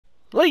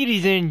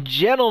Ladies and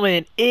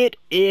gentlemen, it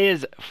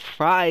is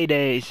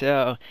Friday,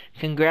 so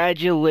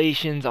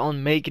congratulations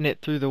on making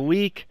it through the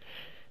week.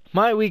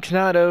 My week's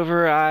not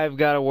over, I've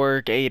got to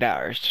work 8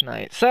 hours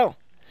tonight. So,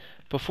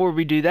 before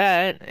we do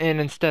that, and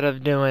instead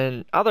of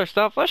doing other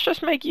stuff, let's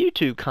just make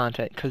YouTube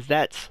content, because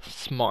that's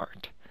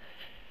smart.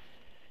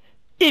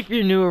 If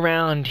you're new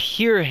around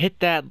here, hit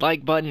that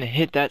like button,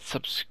 hit that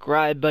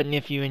subscribe button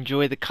if you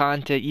enjoy the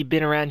content. You've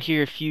been around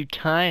here a few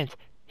times,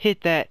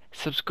 hit that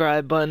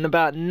subscribe button.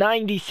 About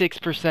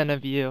 96%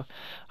 of you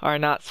are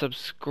not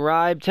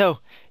subscribed, so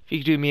if you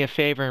could do me a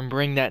favor and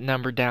bring that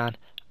number down,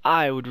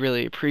 I would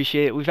really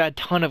appreciate it. We've had a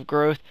ton of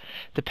growth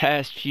the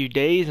past few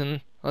days,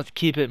 and let's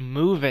keep it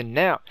moving.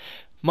 Now,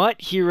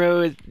 MUT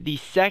Heroes, the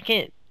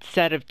second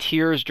set of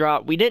tiers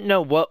drop. We didn't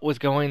know what was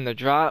going to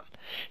drop.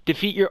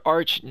 Defeat your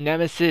arch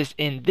nemesis,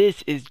 and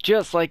this is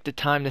just like the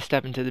time to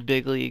step into the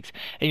big leagues,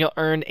 and you'll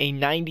earn a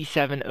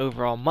 97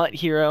 overall MUT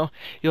hero.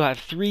 You'll have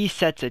 3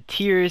 sets of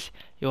tiers.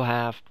 You'll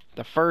have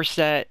the first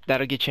set,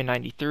 that'll get you a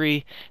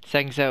 93,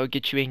 second set will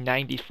get you a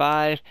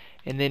 95,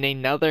 and then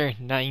another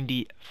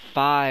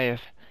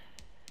 95.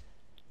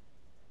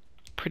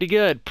 Pretty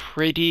good,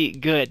 pretty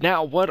good.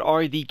 Now, what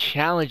are the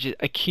challenges?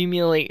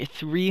 Accumulate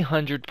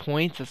 300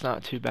 points, that's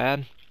not too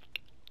bad.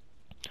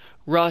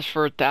 Rush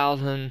for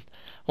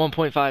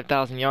 1.5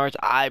 thousand yards.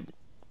 I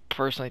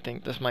personally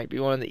think this might be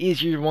one of the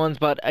easier ones,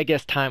 but I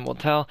guess time will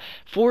tell.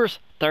 Force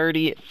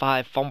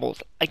 35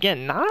 fumbles.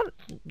 Again,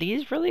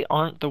 these really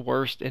aren't the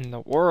worst in the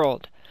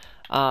world.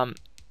 But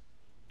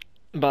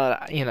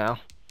I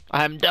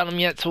haven't done them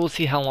yet, so we'll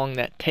see how long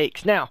that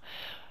takes. Now,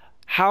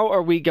 how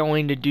are we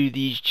going to do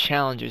these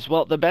challenges?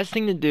 Well, the best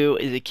thing to do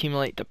is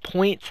accumulate the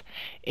points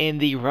and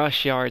the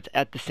rush yards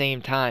at the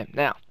same time.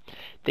 Now,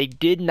 they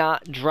did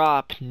not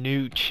drop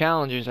new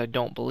challenges, I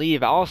don't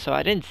believe. Also,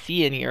 I didn't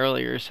see any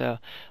earlier, so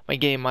my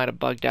game might have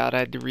bugged out. I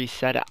had to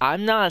reset it.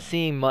 I'm not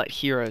seeing MUT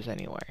Heroes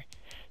anywhere.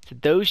 So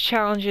those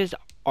challenges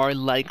are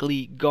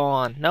likely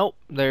gone. Nope,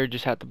 they're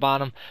just at the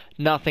bottom.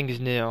 Nothing's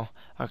new.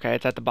 Okay,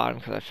 it's at the bottom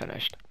because I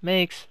finished.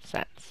 Makes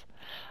sense.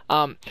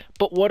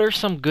 But what are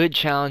some good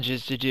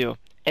challenges to do?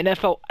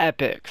 NFL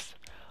Epics.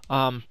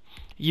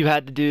 You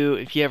had to do,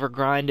 if you ever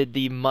grinded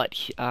the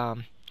MUT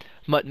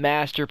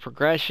Master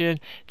progression.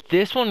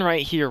 This one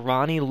right here,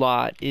 Ronnie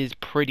Lott, is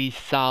pretty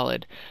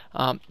solid.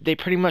 They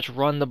pretty much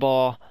run the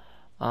ball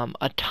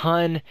a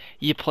ton.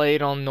 You play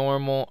it on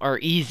normal or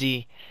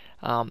easy,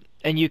 and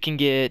you can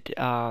get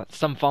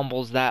some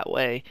fumbles that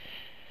way.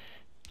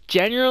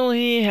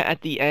 Generally,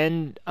 at the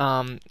end,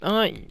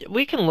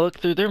 we can look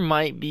through. There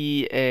might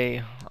be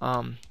an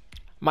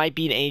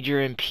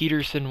Adrian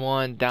Peterson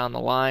one down the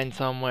line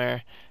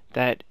somewhere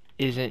that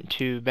isn't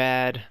too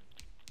bad.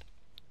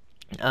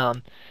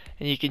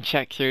 And you can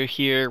check through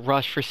here,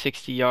 rush for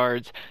 60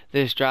 yards.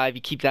 This drive,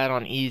 you keep that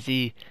on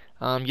easy.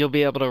 You'll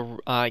be able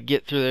to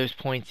get through those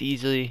points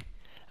easily.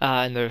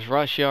 And those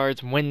rush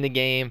yards, win the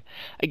game.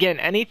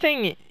 Again,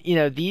 anything,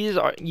 these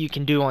you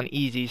can do on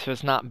easy, so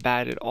it's not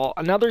bad at all.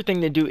 Another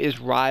thing to do is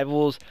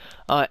rivals.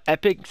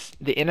 Epics,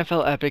 the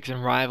NFL Epics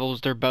and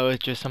rivals, they're both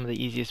just some of the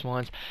easiest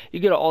ones. You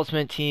go to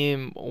Ultimate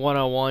Team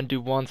 101,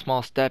 do one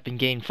small step and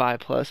gain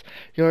 5+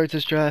 yards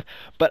this drive.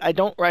 But I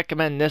don't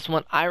recommend this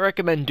one. I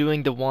recommend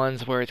doing the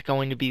ones where it's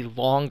going to be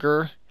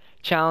longer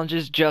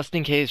challenges, just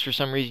in case for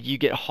some reason you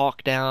get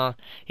hawked down.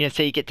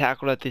 Say you get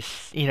tackled at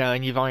this,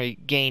 and you've only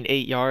gained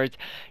 8 yards.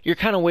 You're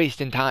kind of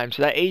wasting time.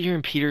 So that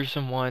Adrian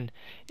Peterson one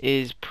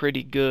is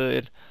pretty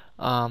good.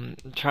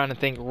 Trying to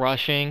think,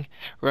 rush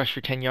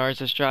for 10 yards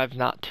this drive,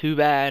 not too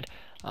bad.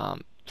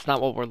 It's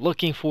not what we're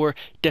looking for.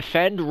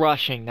 Defend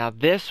rushing. Now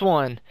this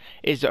one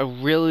is a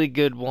really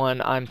good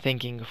one, I'm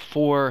thinking,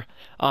 for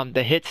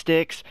the hit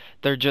sticks.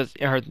 They're just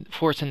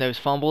forcing those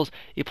fumbles.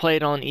 You play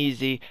it on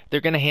easy. They're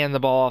going to hand the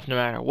ball off no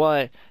matter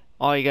what.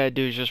 All you got to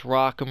do is just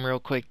rock them real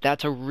quick.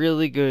 That's a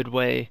really good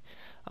way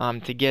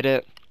to get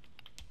it.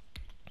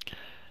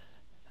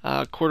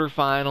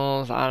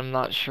 Quarterfinals, I'm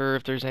not sure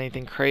if there's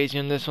anything crazy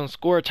in this one.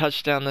 Score a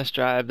touchdown this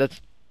drive. That's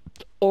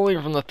only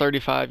from the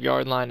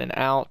 35-yard line and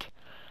out.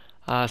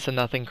 So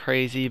nothing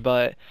crazy,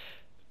 but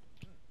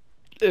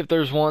if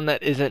there's one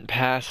that isn't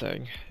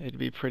passing, it'd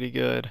be pretty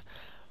good.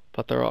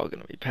 But they're all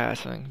going to be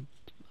passing.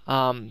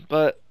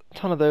 But a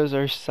ton of those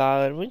are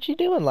solid. What you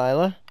doing,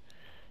 Lila?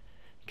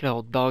 Get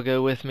old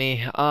doggo with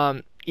me.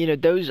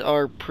 Those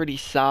are pretty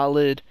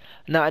solid.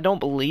 Now, I don't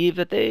believe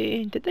that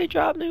did they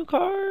drop new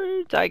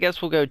cards? I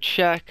guess we'll go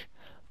check.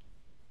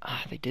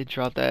 They did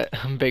drop that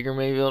Baker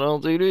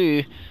Mayfield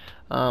LTD,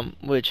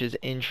 which is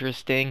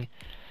interesting.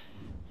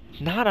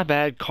 Not a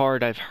bad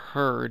card, I've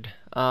heard.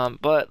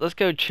 But let's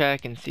go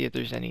check and see if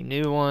there's any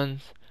new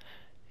ones.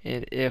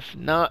 And if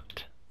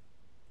not,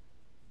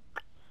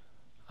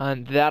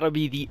 that'll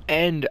be the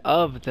end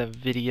of the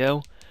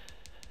video.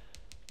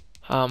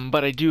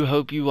 But I do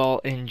hope you all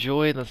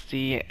enjoyed. Let's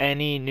see,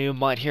 any new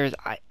MUT Heroes.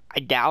 I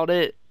doubt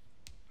it.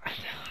 I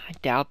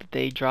doubt that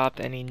they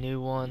dropped any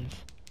new ones.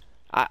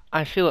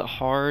 I feel it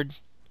hard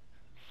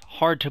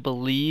to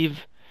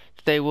believe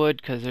that they would,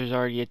 because there's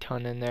already a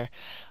ton in there.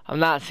 I'm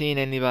not seeing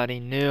anybody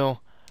new.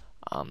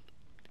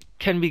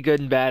 can be good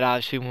and bad.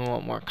 Obviously, we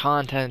want more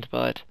content,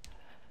 but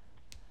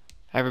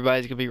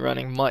everybody's gonna be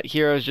running MUT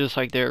heroes just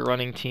like they're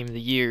running Team of the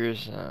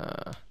Years.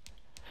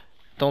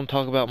 Don't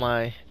talk about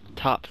my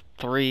top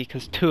 3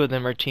 because 2 of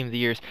them are Team of the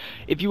Years.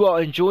 If you all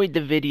enjoyed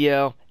the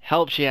video,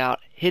 helps you out,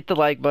 hit the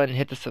like button,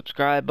 hit the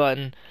subscribe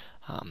button.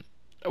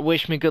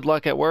 Wish me good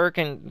luck at work,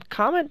 and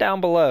comment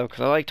down below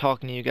because I like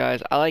talking to you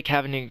guys. I like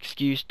having an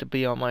excuse to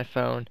be on my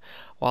phone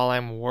while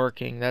I'm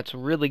working. That's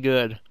really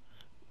good.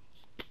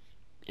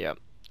 Yep,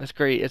 that's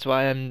great. That's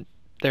why I'm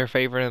their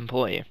favorite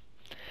employee.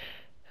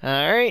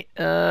 Alright,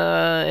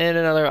 and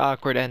another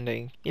awkward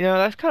ending. You know,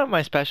 that's kind of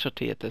my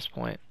specialty at this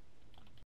point.